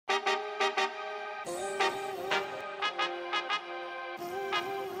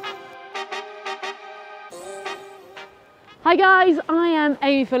Hi guys, I am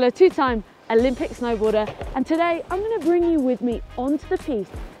Amy Fuller, two-time Olympic snowboarder, and today I'm going to bring you with me onto the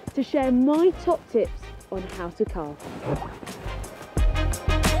piste to share my top tips on how to carve.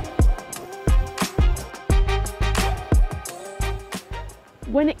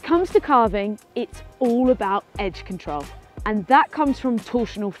 When it comes to carving, it's all about edge control, and that comes from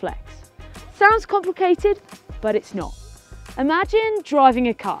torsional flex. Sounds complicated, but it's not. Imagine driving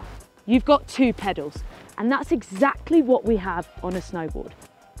a car. You've got two pedals, and that's exactly what we have on a snowboard.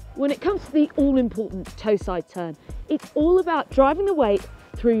 When it comes to the all-important toe side turn, it's all about driving the weight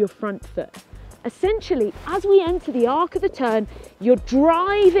through your front foot. Essentially, as we enter the arc of the turn, you're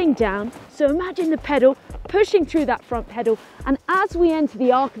driving down, so imagine the pedal pushing through that front pedal, and as we enter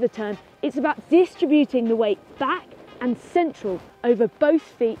the arc of the turn, it's about distributing the weight back and central over both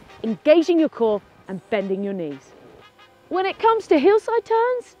feet, engaging your core and bending your knees. When it comes to hillside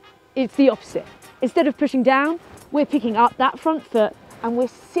turns, it's the opposite. Instead of pushing down, we're picking up that front foot and we're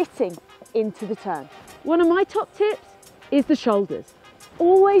sitting into the turn. One of my top tips is the shoulders.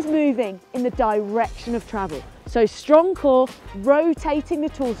 Always moving in the direction of travel. So strong core, rotating the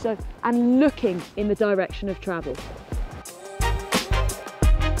torso and looking in the direction of travel.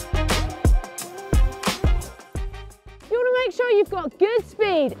 You want to make sure you've got good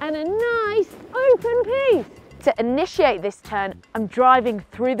speed and a nice open piece. To initiate this turn, I'm driving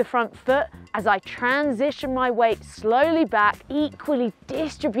through the front foot as I transition my weight slowly back, equally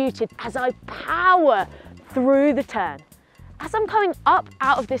distributed as I power through the turn. As I'm coming up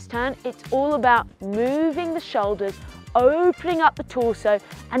out of this turn, it's all about moving the shoulders, opening up the torso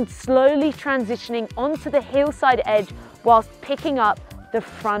and slowly transitioning onto the hillside edge whilst picking up the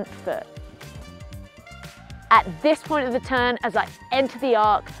front foot. At this point of the turn, as I enter the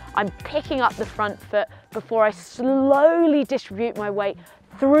arc, I'm picking up the front foot before I slowly distribute my weight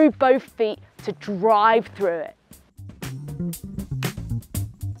through both feet to drive through it.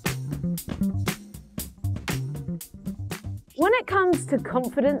 When it comes to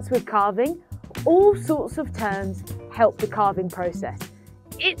confidence with carving, all sorts of turns help the carving process.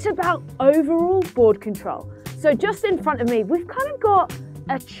 It's about overall board control. So just in front of me, we've kind of got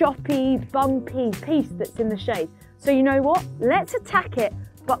a choppy, bumpy piece that's in the shade. So you know what? Let's attack it,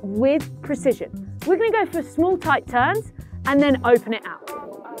 but with precision. We're going to go for small, tight turns and then open it out.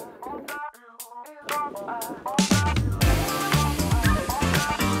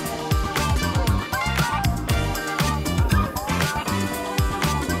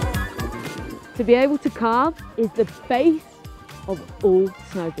 To be able to carve is the base of all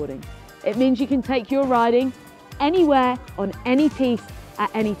snowboarding. It means you can take your riding anywhere on any piece at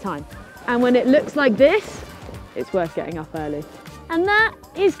any time. And when it looks like this, it's worth getting up early. And that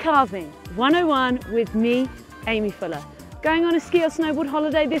is Carving 101 with me, Amy Fuller. Going on a ski or snowboard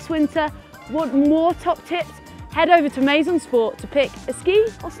holiday this winter? Want more top tips? Head over to Maison Sport to pick a ski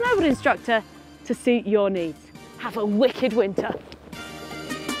or snowboard instructor to suit your needs. Have a wicked winter.